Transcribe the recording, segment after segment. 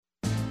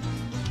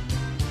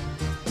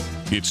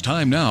It's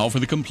time now for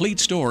the Complete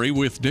Story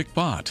with Dick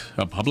Bott,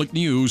 a public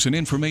news and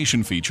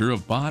information feature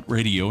of Bott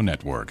Radio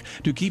Network,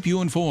 to keep you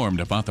informed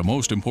about the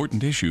most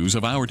important issues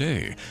of our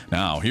day.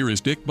 Now, here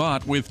is Dick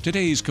Bott with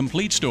today's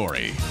Complete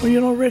Story. Well, you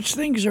know, Rich,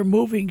 things are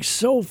moving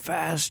so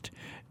fast.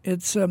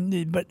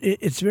 But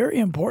it's very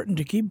important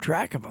to keep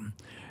track of them,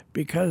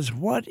 because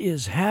what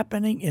is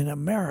happening in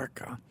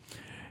America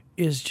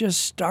is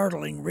just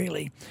startling,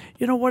 really.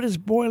 You know, what it's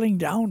boiling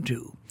down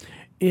to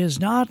is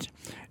not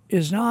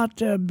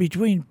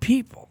between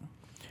people.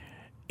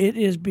 It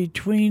is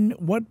between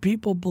what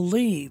people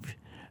believe,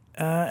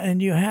 and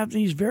you have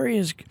these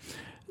various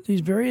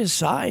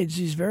sides,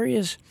 these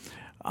various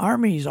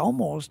armies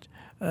almost.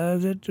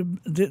 That's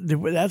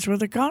where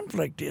the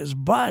conflict is.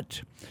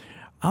 But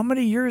how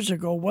many years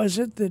ago was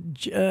it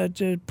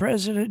that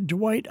President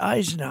Dwight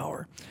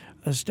Eisenhower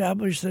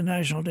established the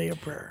National Day of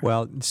Prayer?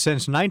 Well,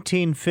 since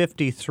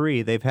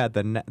 1953, they've had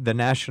the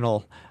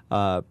National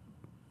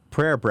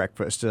Prayer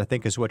Breakfast, I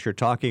think is what you're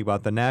talking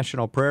about, the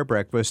National Prayer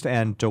Breakfast.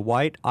 And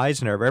Dwight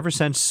Eisenhower, ever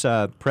since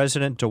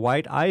President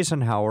Dwight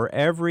Eisenhower,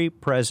 every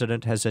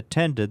president has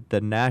attended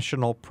the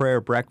National Prayer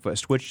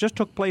Breakfast, which just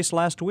took place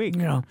last week.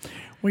 Yeah.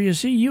 Well, you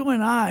see, you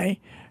and I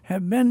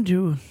have been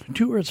to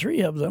 2 or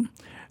 3 of them,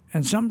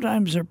 and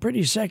sometimes they're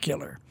pretty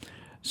secular.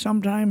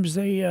 Sometimes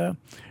they,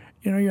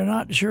 you're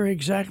not sure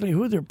exactly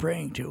who they're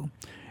praying to,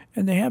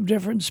 and they have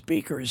different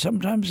speakers.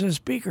 Sometimes the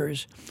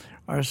speakers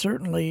are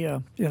certainly,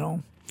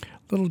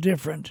 little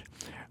different.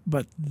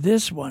 But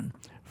this one,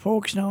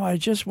 folks, now I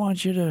just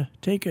want you to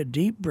take a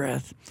deep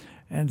breath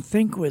and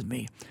think with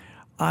me.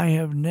 I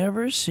have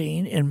never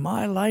seen in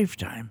my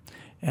lifetime,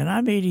 and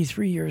I'm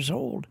 83 years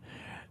old,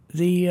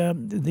 the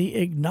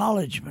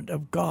acknowledgement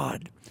of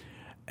God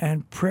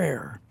and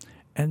prayer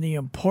and the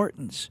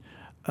importance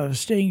of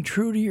staying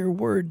true to your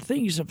word,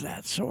 things of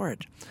that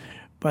sort.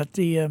 But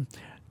the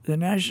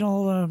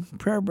National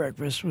Prayer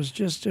Breakfast was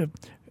just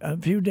a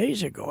few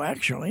days ago,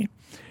 actually.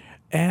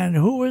 And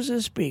who was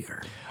the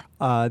speaker?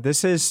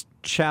 This is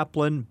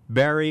Chaplain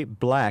Barry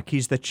Black.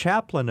 He's the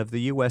chaplain of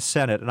the U.S.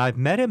 Senate, and I've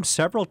met him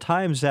several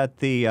times at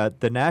the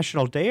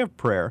National Day of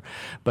Prayer.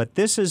 But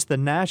this is the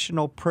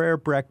National Prayer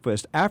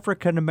Breakfast,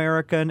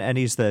 African-American, and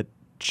he's the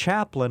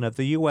chaplain of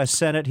the U.S.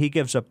 Senate. He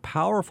gives a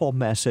powerful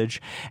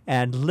message,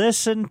 and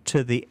listen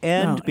to the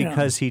end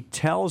because he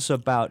tells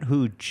about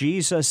who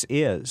Jesus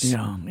is.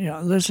 Yeah.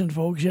 Listen,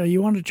 folks,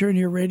 you want to turn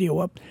your radio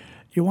up.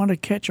 You want to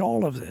catch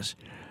all of this,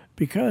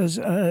 because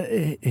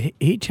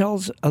he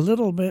tells a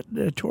little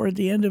bit toward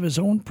the end of his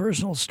own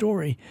personal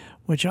story,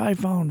 which I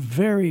found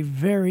very,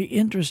 very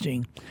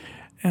interesting.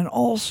 And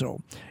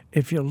also,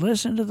 if you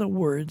listen to the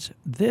words,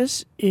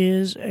 this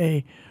is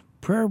a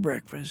prayer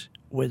breakfast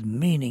with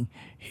meaning.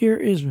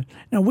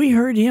 Now we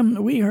heard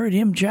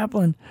him,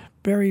 Chaplain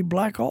Barry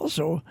Black,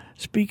 also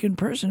speak in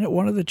person at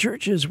one of the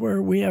churches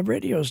where we have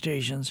radio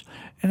stations,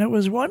 and it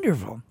was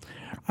wonderful.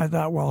 I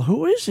thought, well,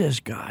 who is this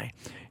guy?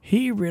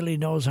 He really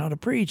knows how to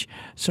preach.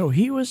 So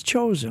he was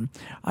chosen.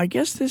 I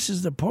guess this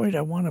is the point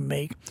I want to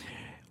make.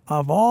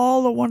 Of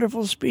all the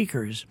wonderful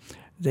speakers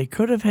they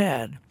could have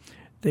had,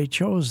 they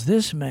chose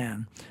this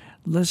man.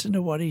 Listen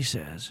to what he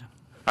says.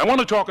 I want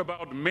to talk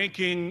about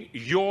making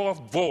your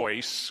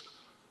voice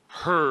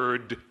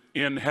heard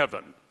in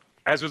heaven.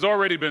 As has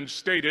already been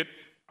stated,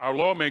 our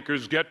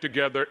lawmakers get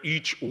together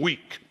each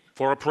week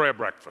for a prayer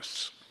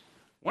breakfast.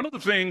 One of the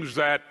things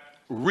that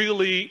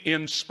really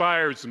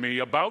inspires me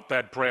about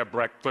that prayer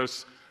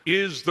breakfast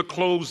is the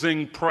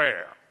closing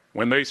prayer,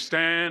 when they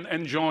stand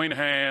and join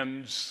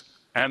hands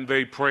and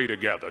they pray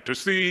together. To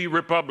see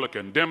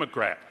Republican,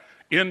 Democrat,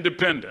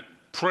 Independent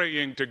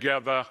praying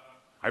together,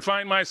 I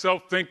find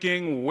myself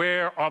thinking,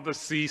 where are the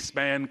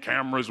C-SPAN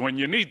cameras when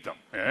you need them?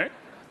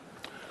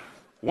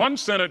 One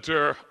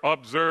senator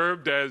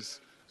observed, as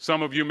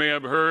some of you may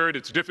have heard,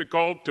 it's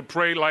difficult to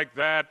pray like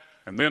that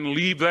and then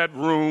leave that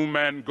room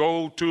and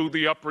go to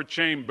the upper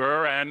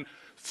chamber and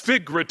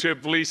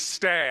figuratively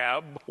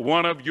stab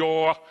one of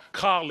your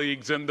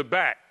colleagues in the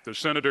back. The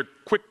senator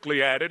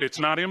quickly added, it's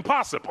not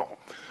impossible,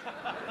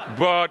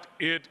 but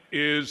it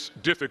is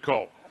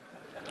difficult.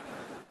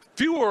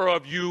 Fewer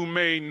of you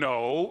may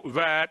know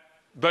that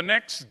the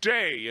next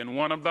day in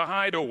one of the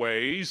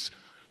hideaways,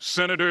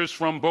 senators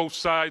from both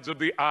sides of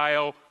the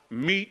aisle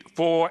meet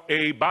for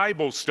a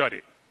Bible study.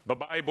 The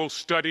Bible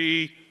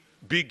study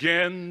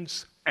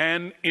begins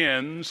and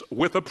ends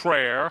with a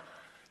prayer,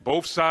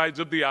 both sides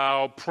of the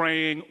aisle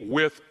praying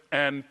with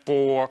and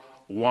for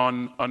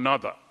one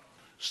another.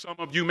 Some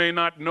of you may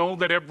not know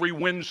that every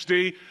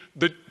Wednesday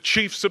the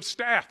chiefs of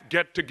staff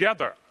get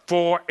together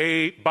for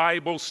a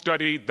Bible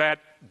study that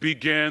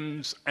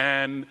begins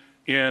and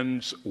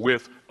ends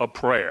with a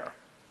prayer.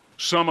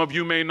 Some of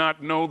you may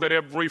not know that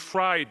every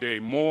Friday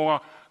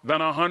more than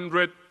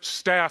 100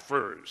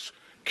 staffers,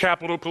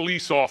 Capitol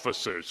Police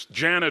officers,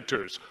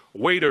 janitors,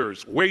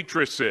 waiters,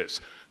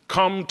 waitresses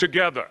come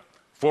together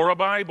for a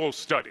Bible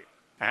study.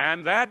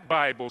 And that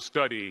Bible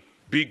study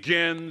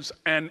begins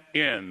and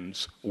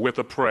ends with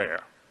a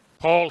prayer.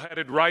 Paul had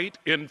it right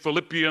in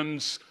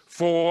Philippians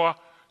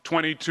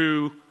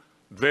 4:22,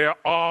 there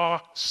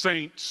are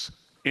saints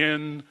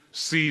in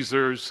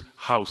Caesar's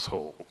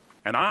household.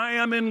 And I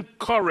am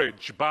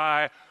encouraged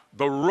by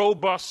the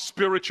robust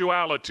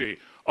spirituality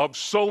of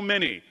so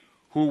many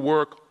who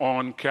work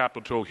on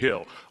Capitol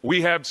Hill.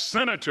 We have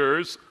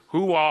senators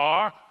who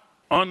are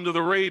under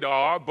the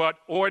radar, but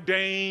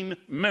ordained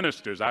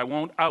ministers. I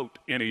won't out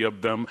any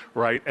of them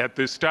right at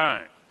this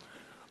time.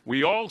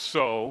 We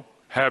also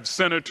have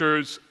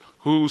senators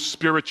whose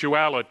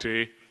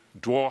spirituality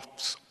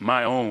dwarfs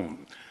my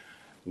own.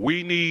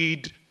 We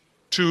need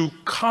to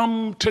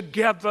come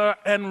together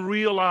and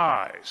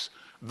realize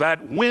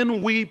that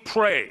when we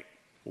pray,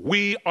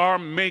 we are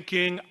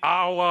making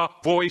our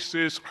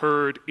voices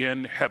heard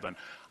in heaven.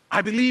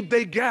 I believe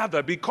they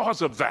gather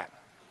because of that.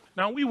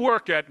 Now, we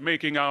work at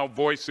making our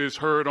voices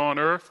heard on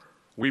earth.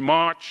 We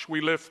march, we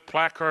lift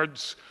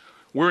placards,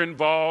 we're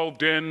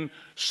involved in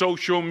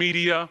social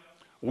media,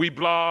 we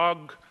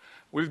blog,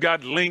 we've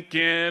got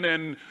LinkedIn,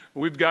 and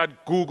we've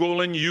got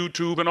Google and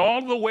YouTube, and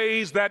all the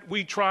ways that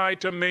we try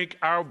to make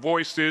our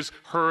voices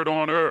heard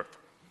on earth.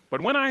 But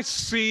when I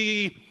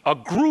see a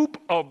group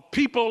of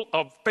people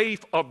of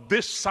faith of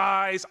this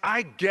size,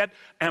 I get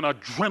an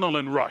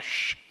adrenaline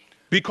rush.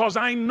 Because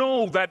I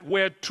know that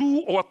where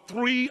 2 or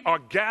 3 are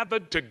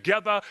gathered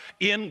together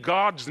in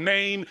God's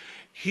name,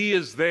 He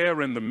is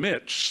there in the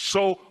midst.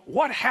 So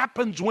what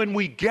happens when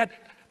we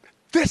get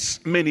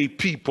this many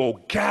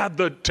people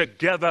gathered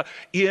together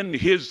in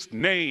His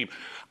name?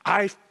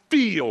 I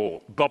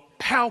feel the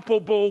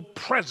palpable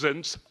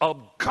presence of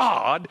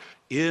God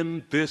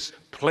in this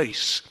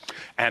place.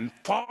 And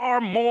far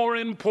more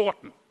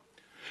important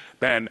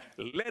than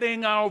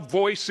letting our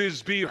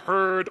voices be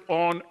heard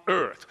on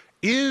earth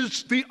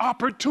is the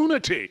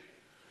opportunity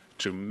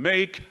to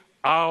make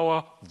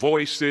our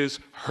voices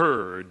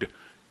heard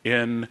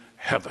in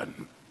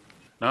heaven.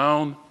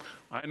 Now,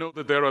 I know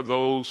that there are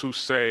those who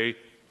say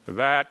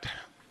that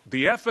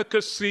the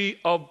efficacy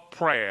of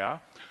prayer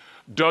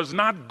does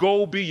not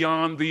go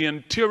beyond the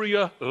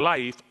interior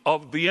life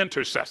of the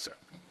intercessor.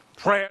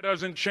 Prayer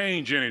doesn't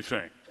change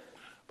anything.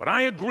 But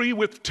I agree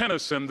with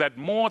Tennyson that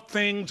more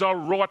things are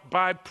wrought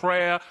by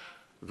prayer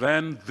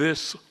than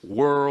this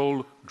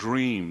world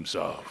dreams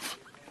of.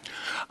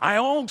 I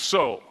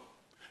also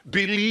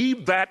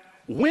believe that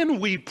when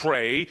we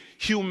pray,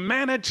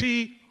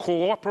 humanity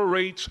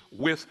cooperates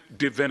with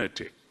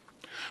divinity.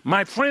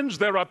 My friends,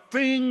 there are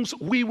things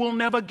we will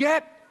never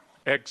get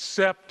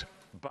except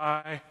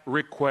by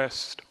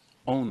request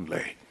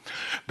only.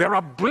 There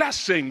are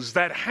blessings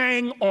that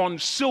hang on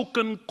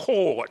silken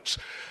cords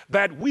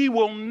that we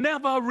will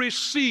never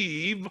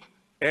receive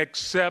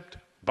except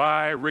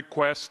by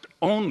request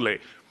only.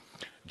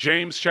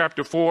 James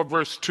chapter 4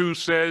 verse 2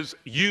 says,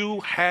 "You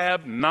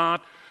have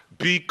not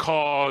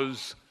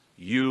because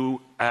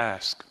you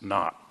ask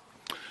not."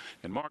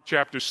 In Mark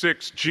chapter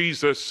 6,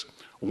 Jesus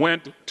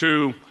went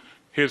to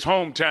his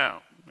hometown,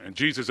 and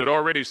Jesus had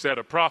already said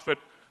a prophet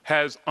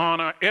has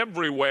honor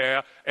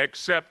everywhere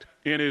except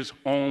in his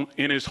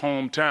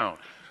hometown.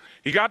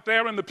 He got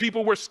there and the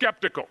people were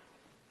skeptical.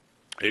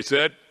 They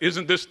said,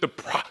 isn't this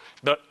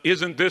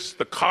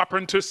the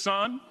carpenter's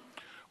son?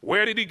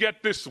 Where did he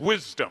get this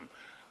wisdom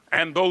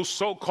and those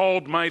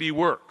so-called mighty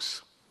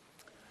works?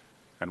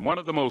 And one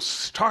of the most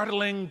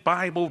startling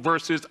Bible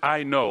verses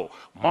I know,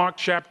 Mark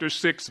chapter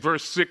 6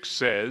 verse 6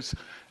 says,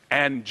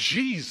 "And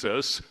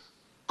Jesus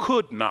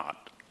could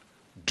not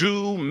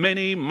do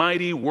many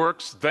mighty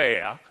works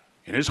there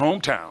in his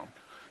hometown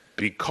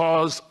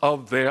because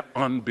of their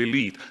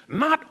unbelief."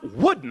 Not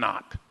would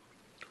not,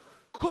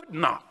 could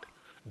not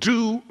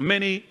do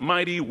many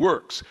mighty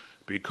works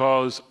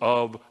because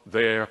of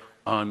their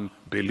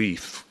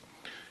unbelief.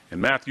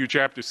 In Matthew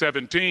chapter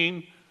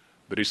 17,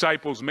 the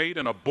disciples made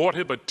an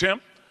abortive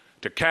attempt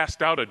to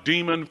cast out a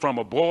demon from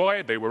a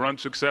boy. They were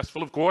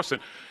unsuccessful, of course,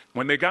 and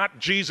when they got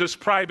Jesus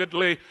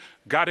privately,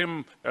 got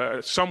him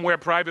somewhere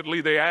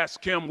privately, they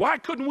asked him, "Why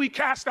couldn't we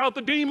cast out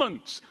the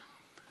demons?"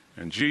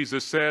 And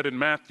Jesus said in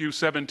Matthew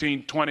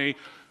 17:20,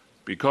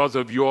 "Because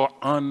of your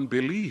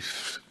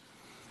unbelief."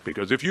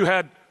 Because if you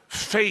had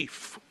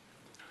faith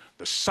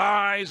the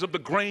size of the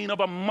grain of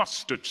a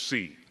mustard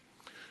seed,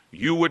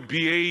 you would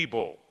be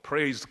able,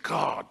 praise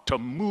God, to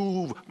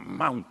move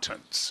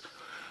mountains.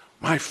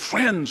 My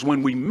friends,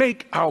 when we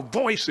make our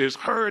voices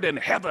heard in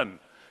heaven,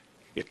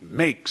 it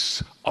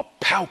makes a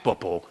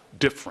palpable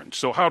difference.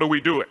 So how do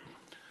we do it?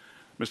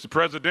 Mr.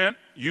 President,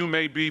 you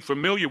may be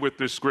familiar with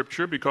this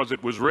scripture because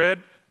it was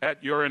read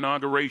at your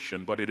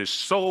inauguration, but it is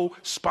so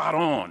spot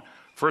on.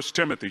 1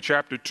 Timothy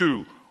chapter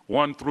 2,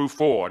 1 through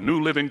 4,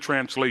 New Living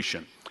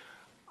Translation.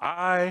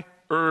 "I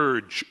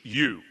urge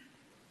you,"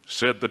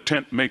 said the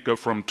tent maker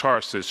from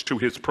Tarsus to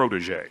his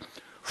protege,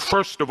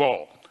 "first of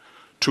all,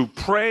 to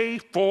pray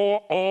for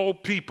all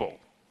people.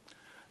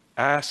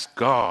 Ask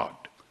God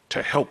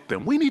to help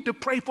them." We need to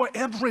pray for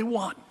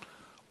everyone,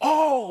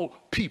 all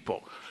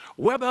people.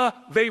 Whether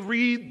they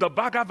read the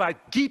Bhagavad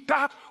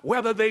Gita,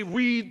 whether they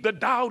read the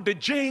Tao Te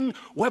Ching,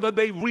 whether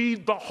they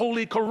read the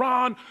Holy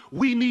Quran,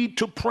 we need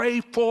to pray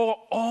for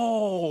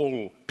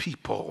all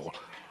people.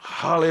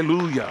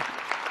 Hallelujah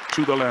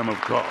to the Lamb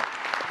of God.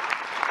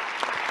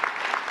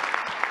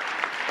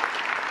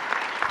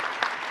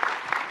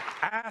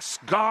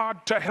 ask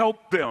God to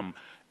help them,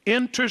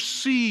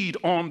 intercede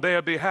on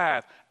their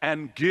behalf,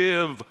 and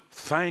give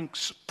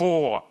thanks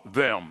for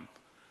them.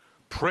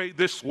 Pray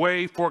this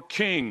way for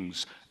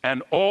kings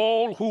and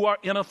all who are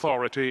in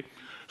authority,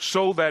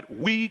 so that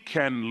we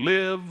can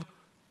live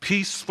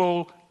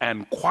peaceful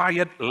and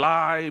quiet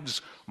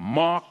lives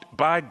marked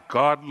by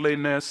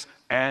godliness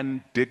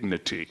and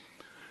dignity.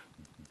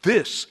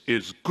 This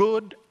is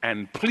good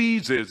and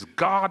pleases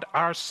God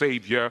our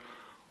Savior,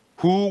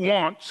 who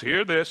wants,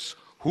 hear this,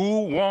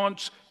 who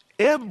wants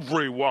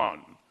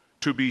everyone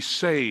to be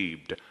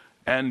saved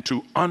and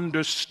to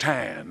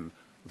understand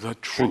the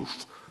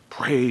truth.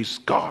 Praise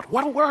God.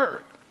 What a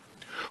word.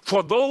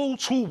 For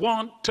those who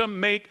want to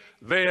make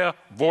their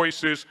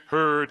voices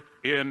heard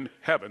in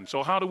heaven.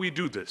 So how do we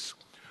do this?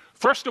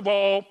 First of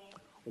all,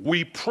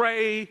 we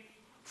pray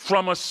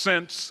from a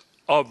sense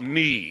of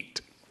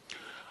need.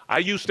 I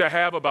used to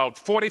have about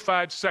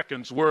 45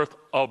 seconds worth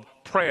of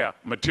prayer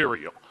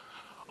material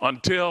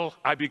until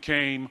I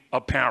became a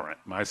parent.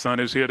 My son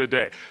is here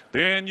today.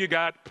 Then you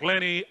got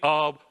plenty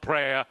of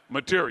prayer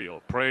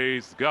material.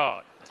 Praise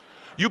God.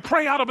 You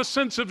pray out of a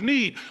sense of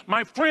need.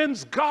 My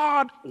friends,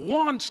 God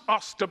wants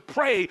us to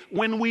pray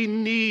when we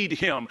need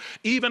him,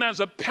 even as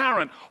a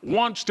parent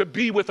wants to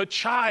be with a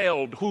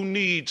child who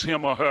needs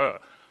him or her.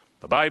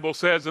 The Bible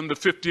says in the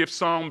 50th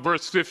Psalm,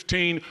 verse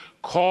 15,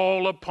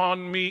 call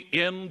upon me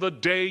in the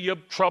day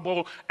of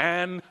trouble,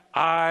 and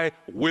I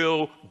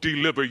will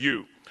deliver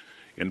you.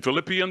 In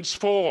Philippians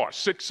 4,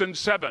 6 and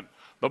 7,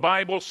 the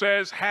Bible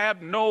says,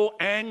 have no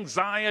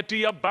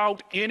anxiety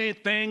about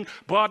anything,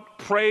 but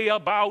pray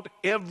about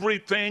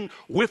everything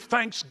with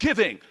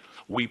thanksgiving.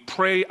 We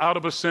pray out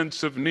of a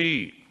sense of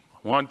need.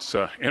 Once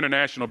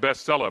international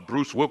bestseller,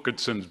 Bruce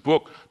Wilkinson's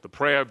book, The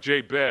Prayer of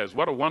Jabez.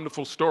 What a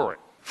wonderful story.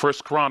 1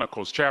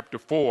 Chronicles chapter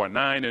 4,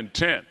 9 and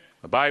 10.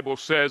 The Bible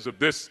says of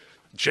this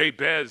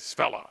Jabez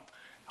fella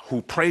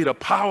who prayed a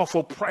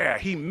powerful prayer,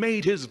 he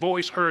made his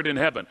voice heard in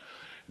heaven.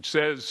 It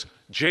says,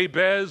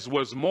 Jabez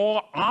was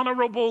more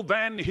honorable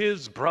than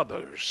his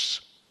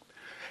brothers,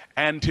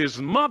 and his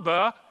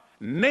mother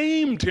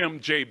named him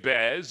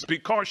Jabez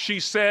because she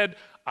said,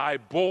 I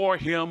bore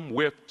him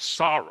with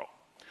sorrow.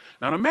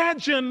 Now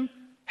imagine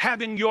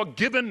having your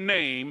given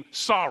name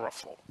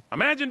sorrowful.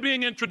 Imagine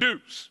being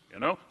introduced,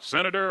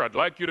 Senator, I'd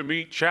like you to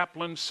meet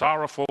Chaplain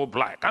Sorrowful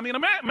Black. I mean,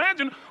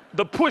 imagine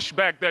the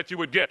pushback that you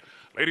would get.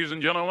 Ladies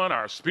and gentlemen,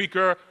 our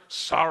speaker,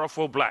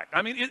 Sorrowful Black.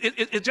 I mean,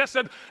 it just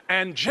said,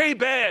 and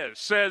Jabez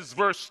says,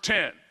 verse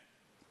 10,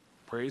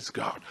 praise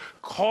God,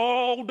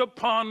 called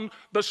upon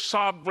the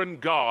sovereign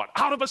God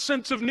out of a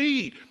sense of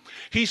need.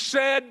 He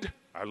said,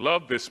 I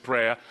love this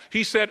prayer.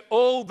 He said,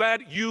 oh,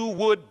 that you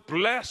would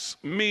bless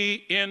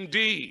me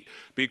indeed,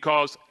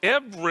 because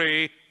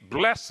every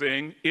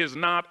blessing is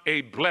not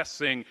a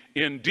blessing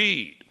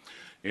indeed.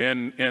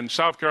 In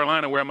South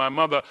Carolina, where my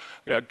mother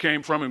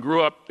came from and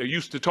grew up, they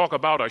used to talk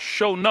about a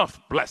show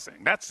enough blessing.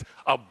 That's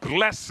a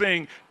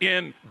blessing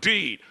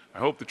indeed. I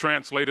hope the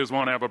translators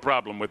won't have a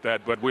problem with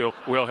that, but we'll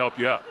help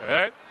you out. All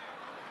right?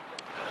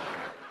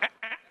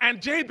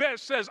 And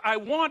Jabez says, I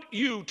want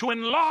you to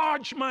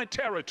enlarge my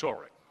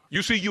territory.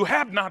 You see, you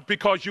have not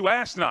because you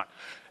ask not.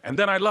 And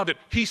then I love it.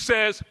 He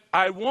says,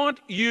 I want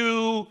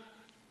you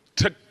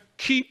to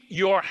keep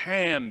your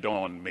hand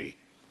on me.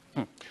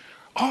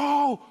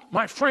 Oh,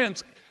 my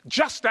friends,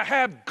 just to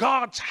have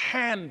God's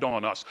hand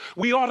on us.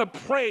 We ought to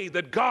pray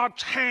that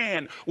God's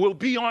hand will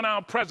be on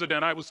our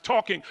president. I was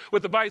talking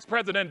with the vice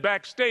president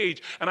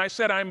backstage, and I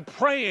said, I'm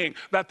praying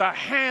that the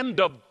hand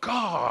of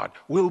God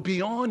will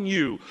be on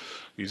you.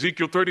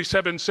 Ezekiel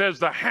 37 says,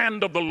 the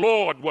hand of the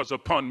Lord was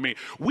upon me.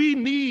 We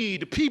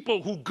need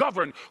people who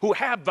govern, who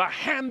have the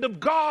hand of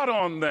God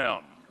on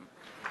them.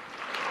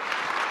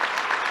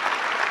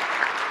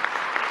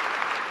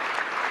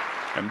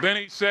 And then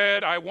he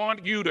said, I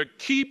want you to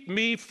keep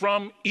me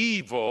from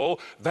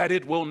evil, that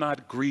it will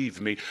not grieve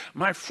me.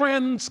 My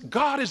friends,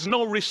 God is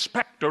no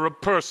respecter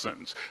of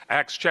persons.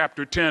 Acts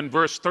chapter 10,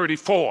 verse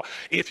 34.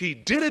 If he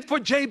did it for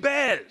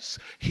Jabez,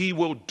 he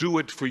will do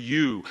it for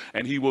you,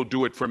 and he will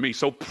do it for me.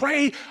 So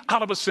pray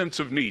out of a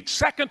sense of need.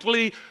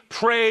 Secondly,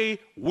 pray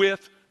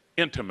with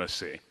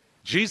intimacy.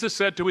 Jesus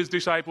said to his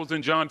disciples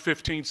in John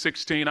 15,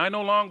 16, I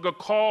no longer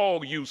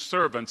call you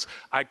servants,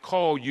 I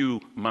call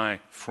you my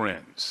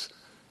friends.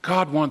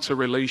 God wants a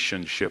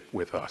relationship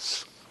with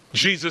us.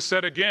 Jesus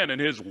said again in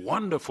his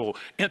wonderful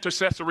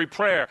intercessory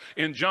prayer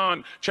in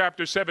John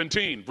chapter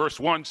 17, verse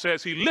 1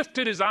 says, he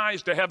lifted his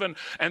eyes to heaven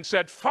and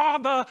said,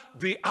 Father,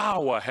 the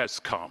hour has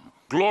come.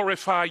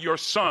 Glorify your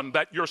Son,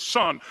 that your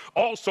Son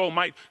also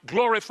might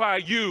glorify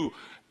you,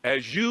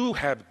 as you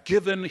have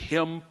given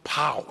him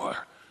power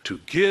to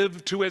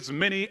give to as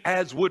many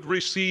as would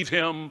receive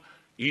him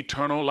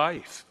eternal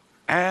life.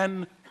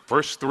 And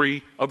verse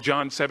 3 of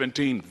John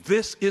 17,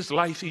 this is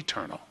life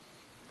eternal,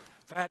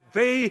 that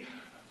they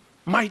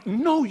might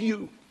know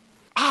you,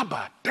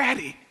 Abba,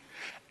 Daddy,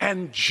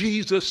 and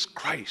Jesus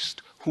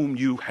Christ, whom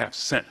you have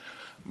sent.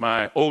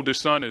 My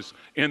oldest son is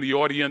in the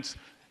audience,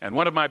 and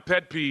one of my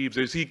pet peeves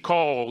is he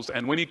calls,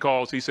 and when he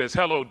calls, he says,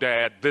 hello,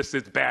 Dad, this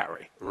is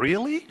Barry.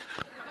 Really?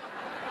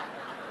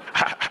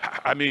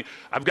 I mean,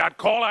 I've got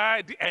caller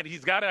ID, and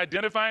he's got to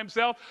identify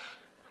himself.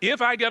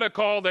 If I get a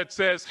call that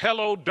says,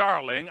 hello,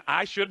 darling,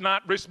 I should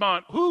not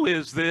respond. Who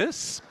is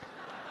this?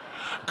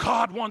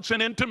 God wants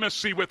an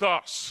intimacy with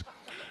us.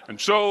 And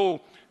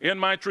so, in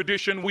my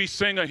tradition, we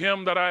sing a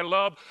hymn that I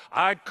love.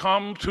 I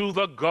come to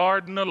the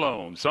garden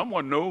alone.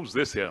 Someone knows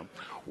this hymn.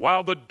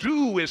 While the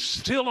dew is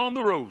still on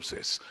the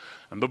roses,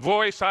 and the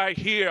voice I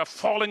hear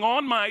falling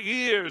on my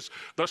ears,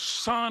 the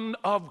Son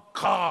of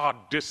God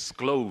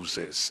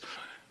discloses.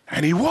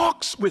 And he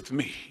walks with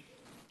me,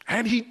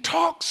 and he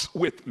talks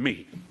with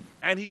me,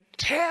 and he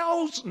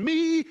tells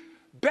me,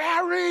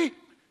 Barry,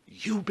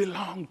 you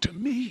belong to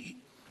me.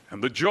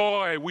 And the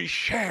joy we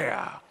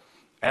share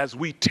as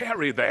we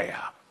tarry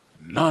there,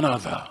 none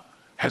other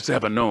has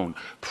ever known.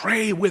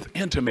 Pray with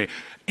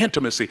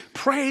intimacy.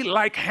 Pray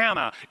like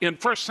Hannah in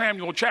 1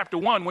 Samuel chapter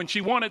 1 when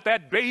she wanted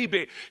that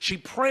baby. She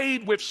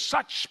prayed with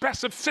such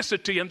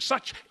specificity and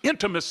such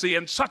intimacy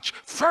and such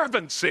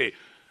fervency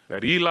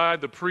that Eli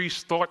the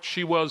priest thought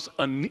she was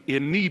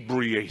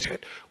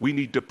inebriated. We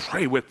need to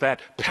pray with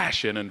that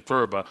passion and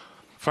fervor.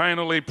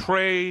 Finally,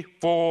 pray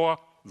for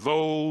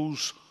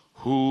those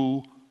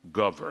who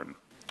govern.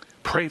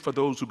 Pray for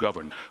those who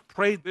govern.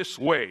 Pray this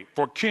way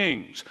for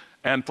kings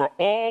and for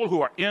all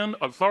who are in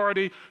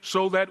authority,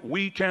 so that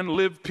we can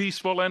live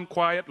peaceful and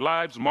quiet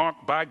lives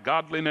marked by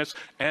godliness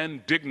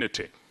and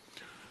dignity.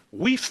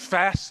 We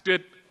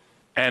fasted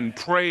and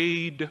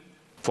prayed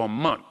for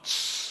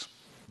months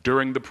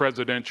during the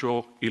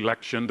presidential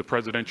election, the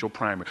presidential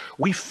primary.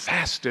 We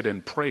fasted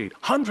and prayed,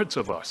 hundreds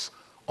of us,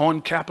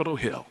 on Capitol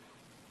Hill,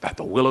 that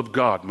the will of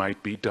God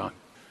might be done.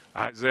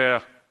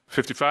 Isaiah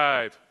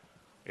 55,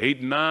 8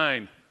 and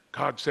 9,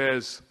 God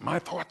says, my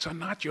thoughts are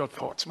not your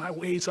thoughts. My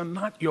ways are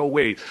not your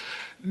ways.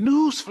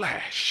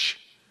 Newsflash,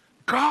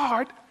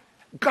 God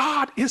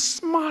is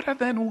smarter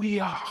than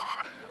we are.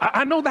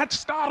 I know that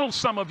startles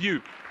some of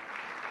you.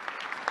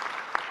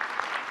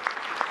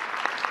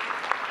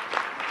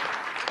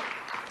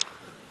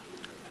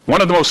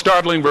 One of the most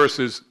startling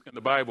verses in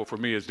the Bible for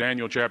me is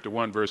Daniel chapter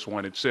 1, verse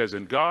 1. It says,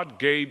 and God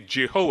gave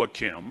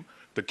Jehoiakim,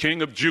 the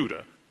king of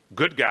Judah,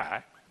 good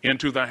guy,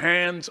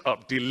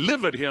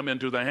 delivered him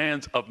into the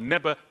hands of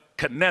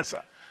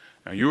Nebuchadnezzar.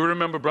 Now you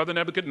remember Brother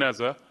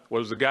Nebuchadnezzar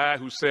was the guy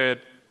who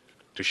said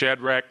to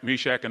Shadrach,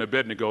 Meshach, and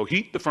Abednego,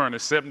 heat the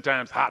furnace 7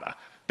 times hotter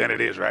than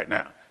it is right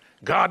now.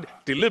 God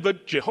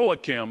delivered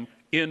Jehoiakim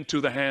into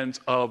the hands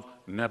of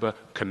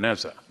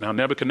Nebuchadnezzar. Now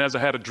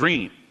Nebuchadnezzar had a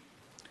dream.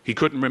 He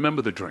couldn't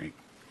remember the dream.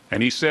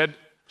 And he said,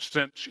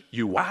 since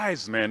you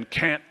wise men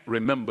can't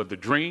remember the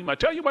dream, I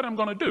tell you what I'm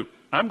going to do.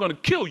 I'm going to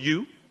kill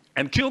you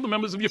and kill the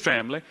members of your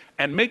family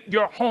and make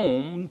your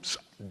homes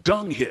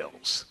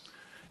dunghills.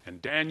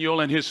 And Daniel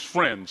and his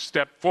friends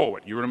stepped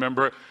forward. You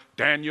remember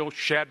Daniel,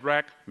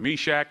 Shadrach,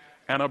 Meshach,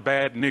 and a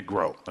bad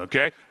Negro,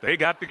 okay? They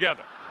got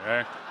together,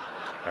 okay?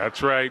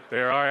 That's right.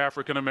 There are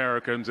African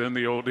Americans in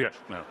the old,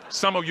 no,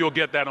 some of you will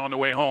get that on the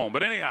way home,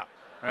 but anyhow,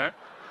 right?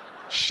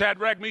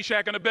 Shadrach,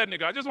 Meshach, and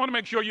Abednego. I just want to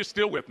make sure you're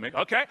still with me,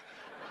 okay?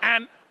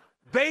 And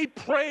they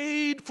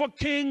prayed for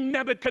King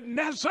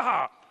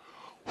Nebuchadnezzar,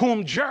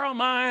 whom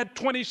Jeremiah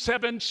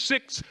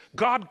 27:6,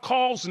 God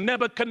calls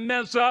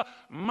Nebuchadnezzar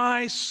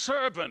my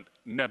servant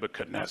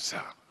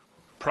Nebuchadnezzar.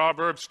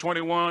 Proverbs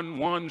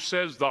 21:1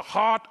 says, the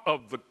heart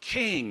of the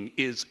king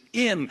is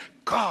in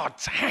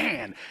God's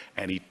hand,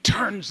 and he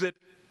turns it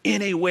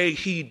any way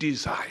he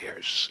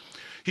desires.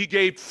 He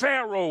gave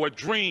Pharaoh a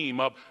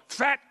dream of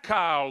fat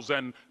cows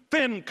and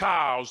thin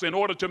cows in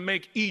order to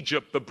make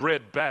Egypt the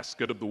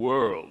breadbasket of the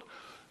world.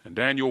 And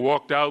Daniel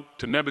walked out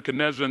to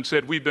Nebuchadnezzar and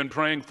said, we've been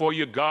praying for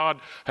you. God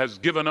has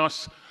given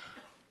us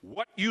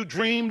what you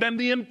dreamed and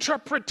the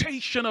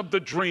interpretation of the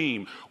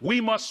dream.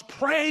 We must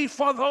pray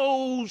for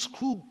those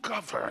who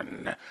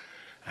govern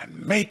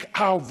and make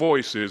our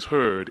voices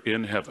heard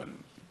in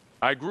heaven.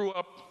 I grew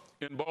up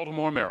in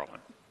Baltimore,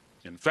 Maryland.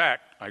 In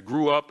fact, I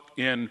grew up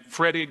in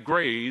Freddie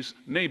Gray's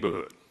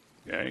neighborhood.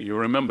 Yeah, you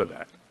remember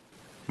that.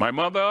 My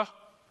mother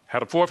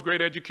had a 4th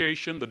grade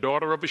education, the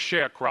daughter of a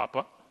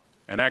sharecropper,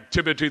 an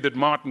activity that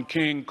Martin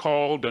King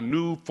called a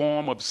new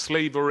form of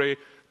slavery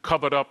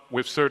covered up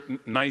with certain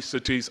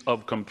niceties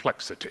of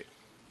complexity.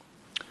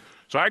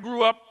 So I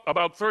grew up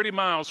about 30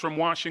 miles from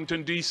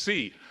Washington,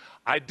 D.C.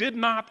 I did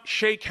not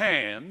shake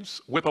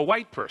hands with a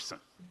white person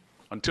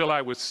until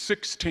I was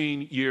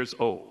 16 years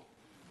old.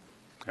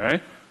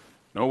 Okay?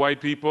 No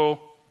white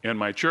people in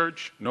my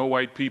church, no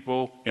white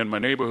people in my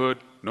neighborhood,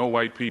 no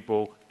white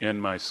people in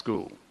my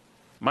school.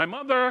 My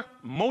mother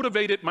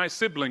motivated my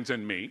siblings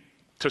and me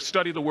to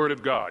study the Word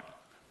of God.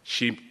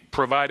 She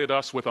provided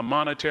us with a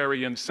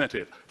monetary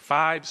incentive,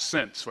 5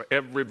 cents for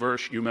every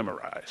verse you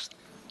memorized.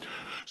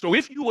 So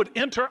if you would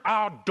enter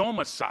our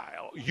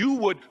domicile, you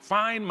would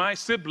find my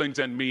siblings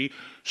and me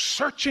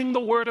searching the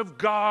Word of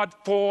God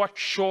for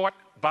short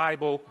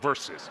Bible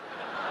verses.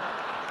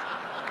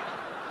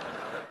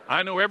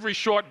 I know every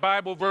short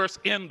Bible verse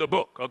in the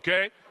book,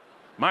 okay?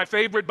 My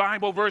favorite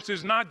Bible verse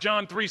is not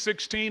John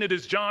 3:16, it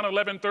is John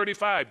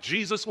 11:35.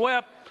 Jesus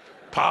wept.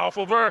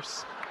 Powerful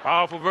verse,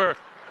 powerful verse.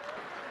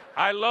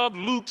 I love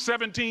Luke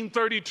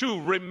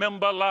 17:32.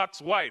 Remember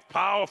Lot's wife.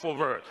 Powerful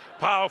verse.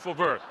 Powerful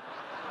verse.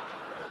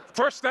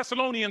 1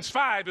 Thessalonians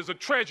 5 is a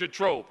treasure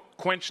trove.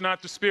 Quench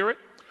not the spirit.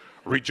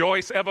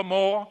 Rejoice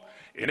evermore.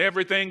 In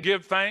everything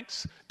give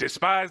thanks.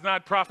 Despise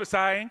not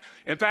prophesying.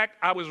 In fact,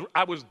 I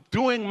was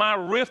doing my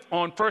riff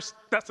on 1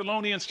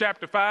 Thessalonians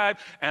chapter 5,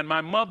 and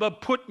my mother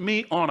put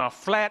me on a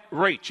flat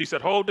rate. She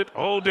said, hold it,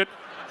 hold it,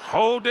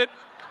 hold it.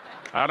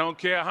 I don't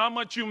care how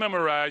much you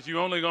memorize, you're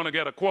only going to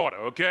get a quarter,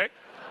 okay?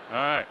 All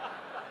right.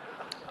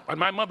 But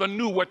my mother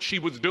knew what she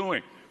was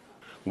doing.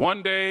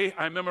 One day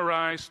I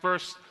memorized 1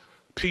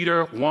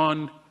 Peter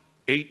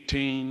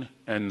 1:18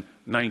 and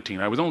 19.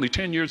 I was only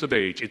 10 years of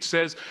age. It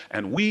says,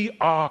 and we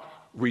are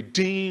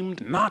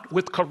redeemed not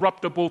with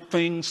corruptible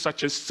things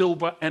such as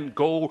silver and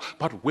gold,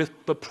 but with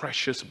the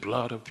precious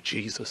blood of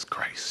Jesus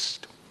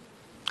Christ.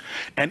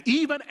 And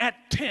even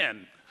at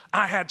 10,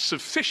 I had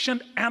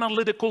sufficient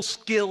analytical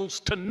skills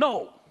to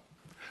know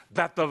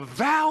that the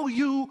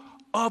value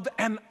of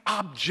an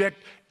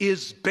object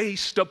is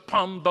based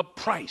upon the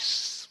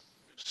price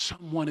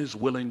someone is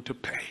willing to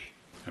pay.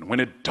 And when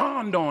it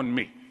dawned on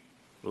me,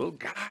 a little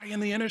guy in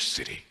the inner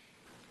city,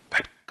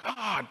 that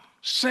God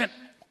sent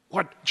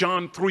what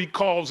John 3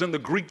 calls in the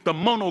Greek the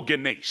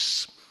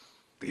monogenes,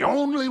 the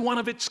only one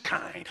of its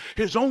kind,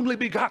 his only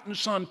begotten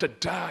son to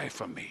die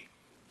for me.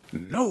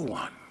 No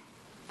one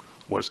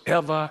was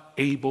ever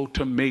able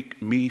to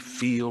make me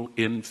feel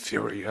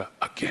inferior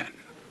again.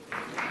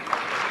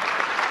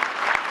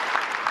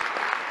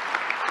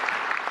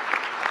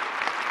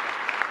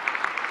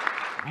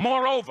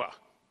 Moreover,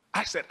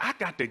 I said, I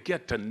got to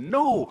get to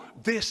know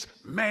this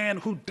man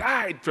who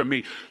died for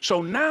me.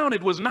 So now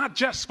it was not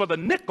just for the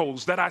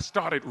nickels that I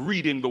started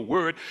reading the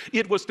word.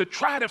 It was to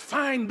try to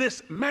find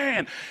this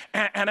man.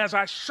 And as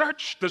I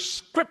searched the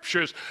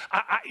scriptures,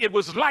 it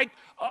was like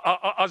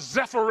a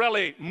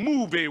Zeffirelli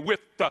movie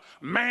with the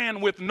man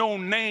with no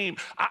name.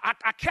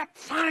 I kept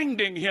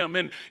finding him.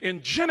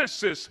 In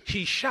Genesis,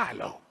 he's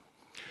Shiloh.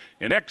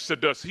 In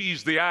Exodus,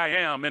 he's the I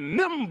am. In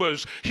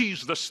Numbers,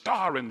 he's the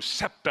star and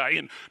scepter.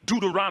 In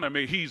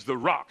Deuteronomy, he's the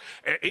rock.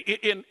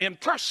 In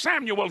 1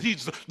 Samuel,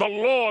 he's the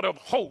Lord of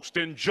hosts.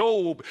 In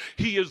Job,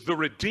 he is the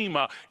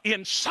Redeemer.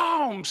 In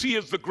Psalms, he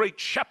is the great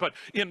shepherd.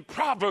 In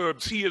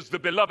Proverbs, he is the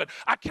beloved.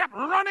 I kept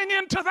running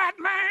into that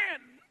man.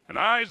 In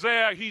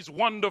Isaiah, he's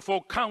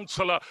wonderful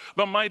counselor,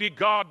 the mighty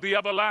God, the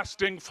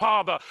everlasting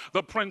Father,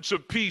 the Prince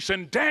of Peace.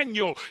 In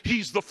Daniel,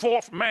 he's the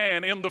fourth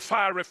man in the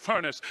fiery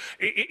furnace.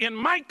 In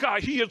Micah,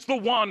 he is the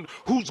one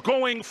whose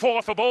going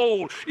forth of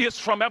old is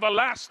from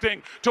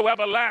everlasting to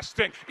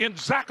everlasting. In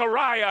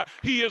Zechariah,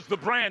 he is the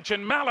branch.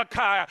 In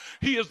Malachi,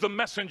 he is the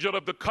messenger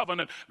of the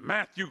covenant.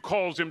 Matthew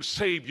calls him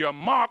Savior.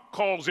 Mark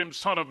calls him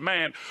Son of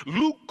Man.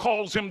 Luke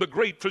calls him the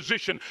great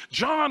physician.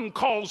 John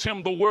calls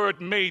him the Word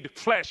made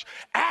flesh.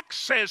 Acts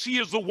says he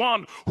is the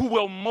one who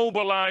will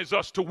mobilize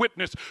us to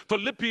witness.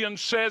 Philippians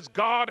says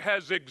God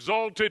has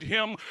exalted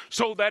him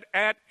so that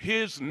at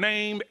his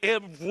name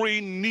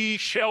every knee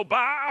shall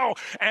bow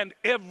and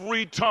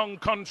every tongue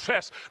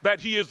confess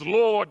that he is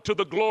Lord to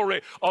the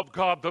glory of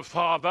God the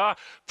Father.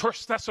 1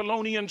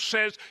 Thessalonians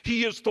says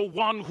he is the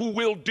one who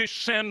will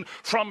descend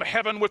from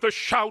heaven with a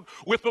shout,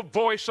 with the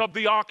voice of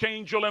the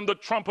archangel and the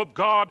trump of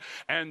God.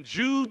 And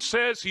Jude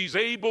says he's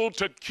able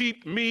to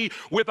keep me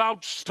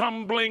without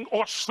stumbling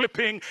or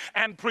slipping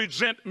and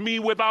present me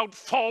without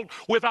fault,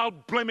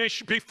 without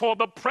blemish before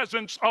the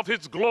presence of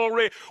his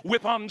glory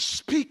with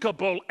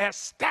unspeakable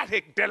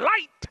ecstatic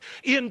delight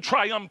in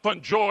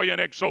triumphant joy and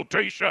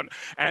exultation.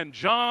 And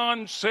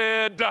John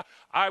said,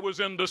 I was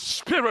in the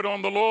Spirit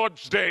on the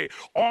Lord's day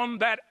on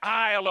that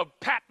Isle of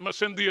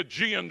Patmos in the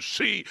Aegean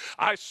Sea.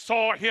 I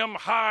saw him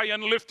high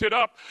and lifted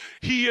up.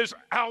 He is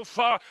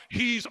Alpha,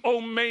 he's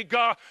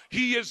Omega,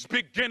 he is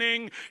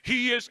beginning,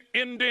 he is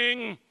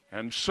ending.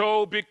 And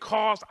so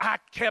because I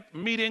kept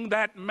meeting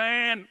that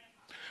man,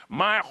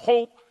 my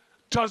hope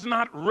does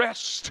not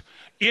rest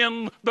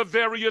in the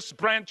various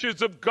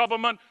branches of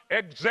government,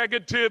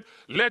 executive,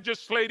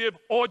 legislative,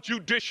 or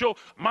judicial.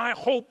 My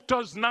hope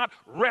does not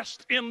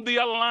rest in the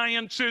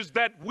alliances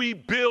that we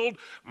build.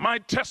 My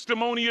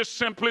testimony is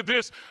simply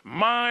this: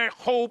 my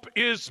hope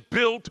is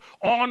built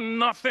on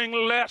nothing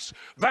less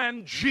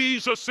than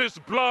Jesus'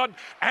 blood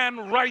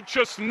and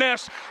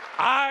righteousness.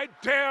 I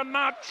dare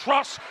not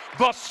trust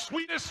the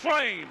sweetest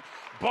flame,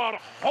 but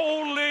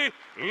wholly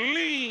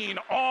lean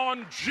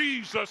on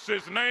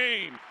Jesus'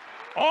 name.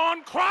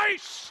 On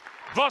Christ,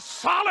 the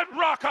solid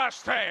rock I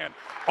stand.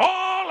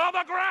 All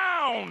other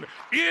ground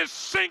is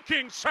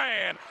sinking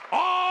sand.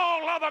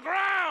 All other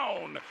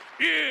ground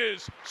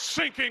is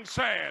sinking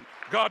sand.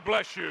 God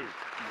bless you.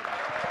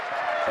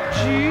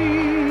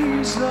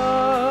 Jesus,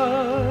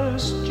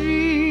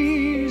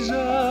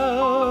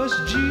 Jesus,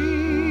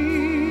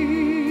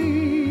 Jesus.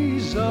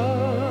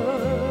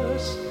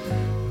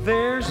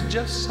 There's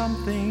just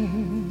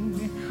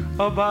something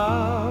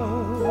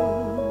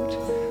about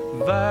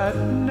that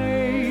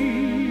name.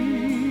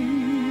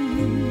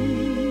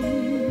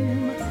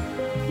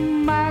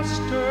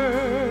 Master,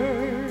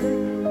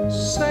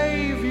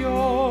 Savior,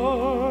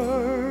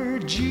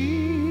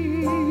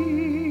 Jesus.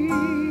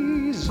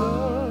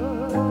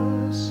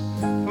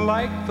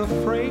 the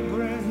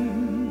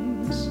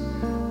fragrance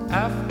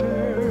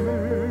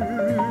after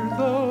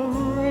the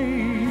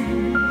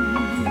rain.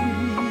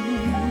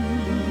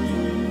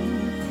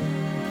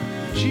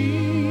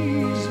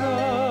 Jesus,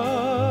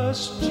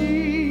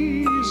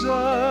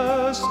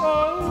 Jesus,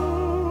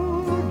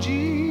 oh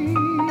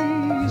Jesus,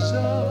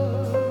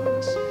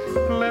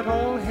 let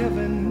all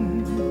heaven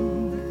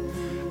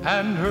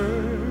and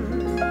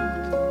earth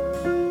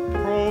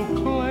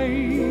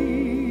proclaim.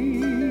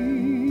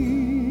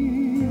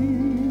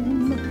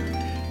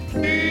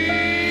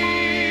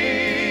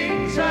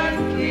 Kings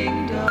and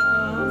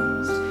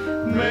kingdoms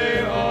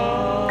may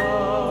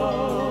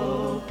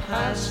all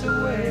pass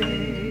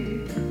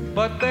away,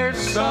 but there's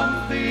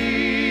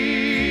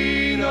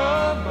something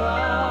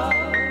about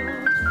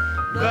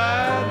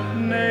that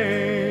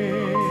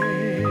name.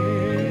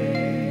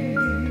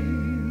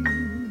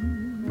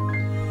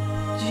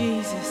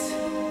 Jesus,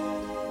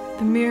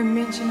 the mere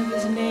mention of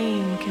his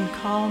name can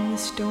calm the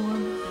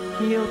storm,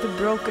 heal the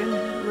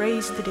broken,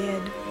 raise the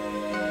dead.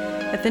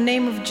 At the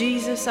name of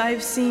Jesus,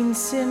 I've seen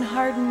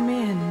sin-hardened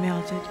men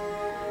melted,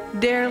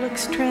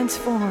 derelicts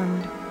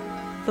transformed,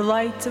 the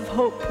lights of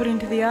hope put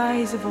into the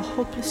eyes of a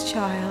hopeless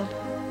child.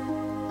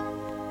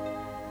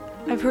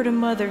 I've heard a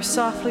mother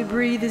softly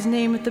breathe his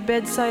name at the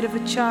bedside of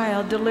a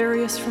child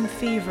delirious from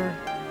fever,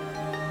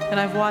 and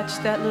I've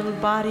watched that little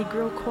body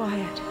grow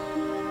quiet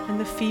and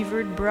the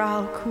fevered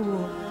brow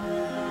cool.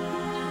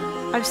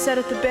 I've sat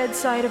at the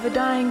bedside of a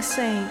dying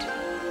saint,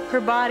 her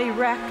body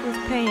racked with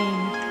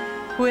pain,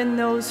 who in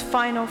those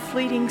final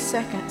fleeting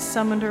seconds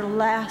summoned her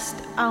last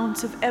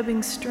ounce of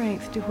ebbing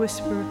strength to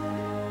whisper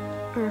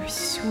Earth's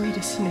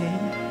sweetest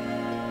name,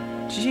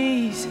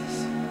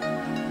 Jesus,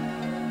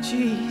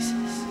 Jesus.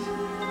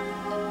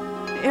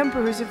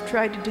 Emperors have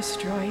tried to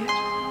destroy it.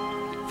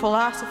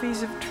 Philosophies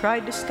have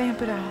tried to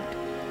stamp it out.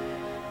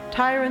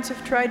 Tyrants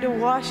have tried to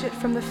wash it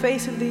from the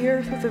face of the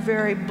earth with the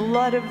very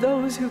blood of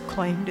those who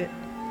claimed it.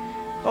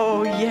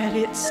 Oh, yet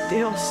it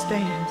still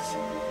stands.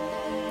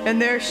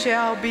 And there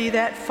shall be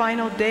that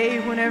final day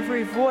when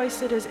every voice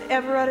that has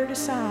ever uttered a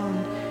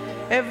sound,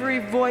 every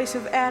voice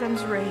of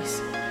Adam's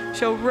race,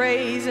 shall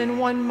raise in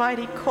one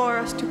mighty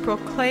chorus to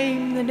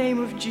proclaim the name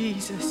of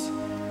Jesus.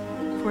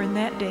 For in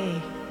that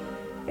day,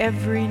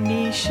 every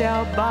knee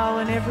shall bow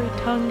and every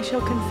tongue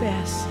shall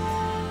confess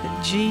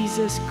that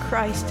Jesus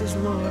Christ is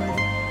Lord.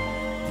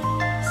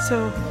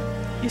 So,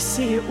 you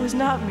see, it was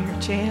not mere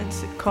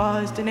chance that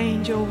caused an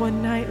angel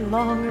one night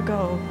long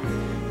ago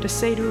to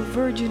say to a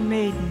virgin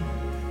maiden,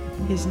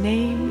 his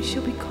name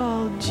shall be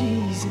called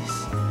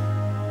Jesus.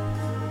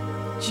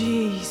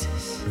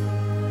 Jesus.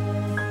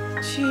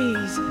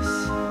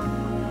 Jesus.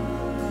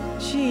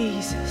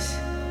 Jesus.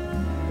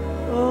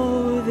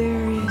 Oh,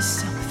 there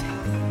is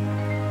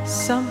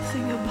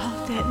something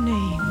about that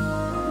name.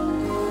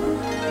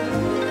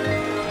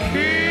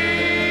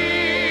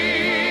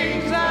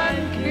 Kings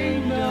and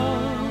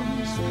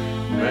kingdoms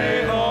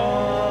may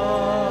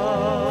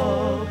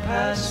all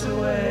pass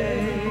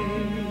away,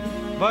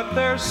 but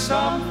there's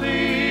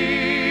something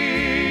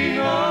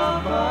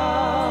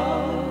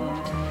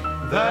about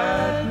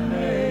that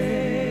name.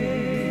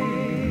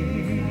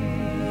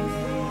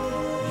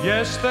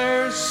 Yes,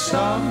 there's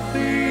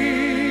something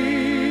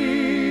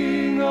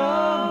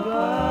about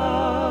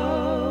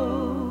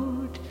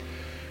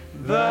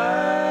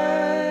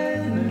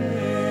that name.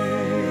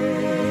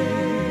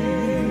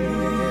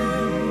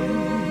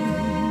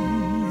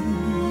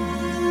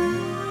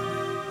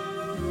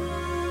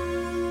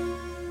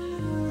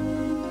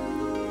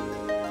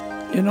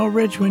 You know,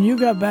 Rich, when you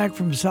got back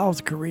from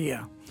South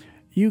Korea,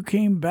 you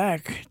came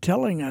back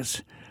telling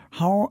us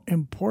how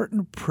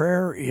important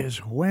prayer is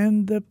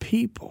when the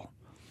people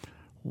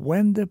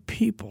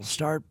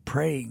start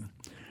praying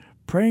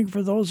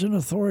for those in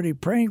authority,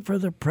 praying for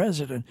the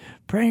president,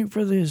 praying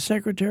for the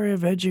Secretary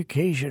of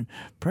Education,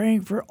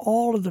 praying for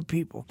all of the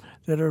people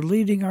that are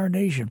leading our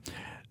nation.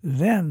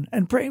 Then,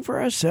 and praying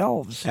for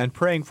ourselves. And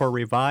praying for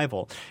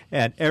revival.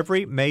 And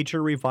every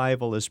major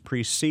revival is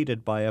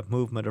preceded by a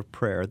movement of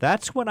prayer.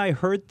 That's when I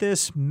heard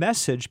this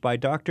message by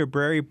Dr.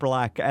 Barry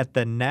Black at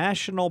the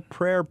National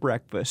Prayer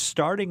Breakfast,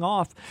 starting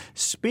off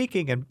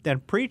speaking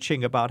and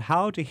preaching about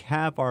how to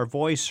have our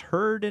voice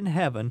heard in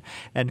heaven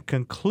and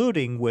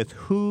concluding with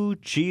who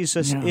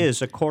Jesus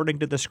is according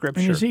to the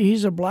Scripture. And you see,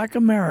 he's a black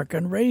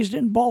American raised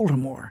in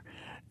Baltimore.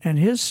 And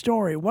his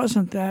story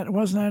wasn't that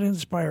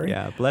inspiring?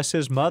 Yeah, bless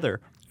his mother.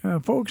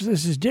 Folks,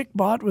 this is Dick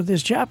Bott with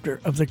this chapter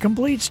of The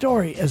Complete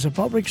Story as a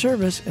public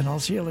service, and I'll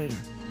see you later.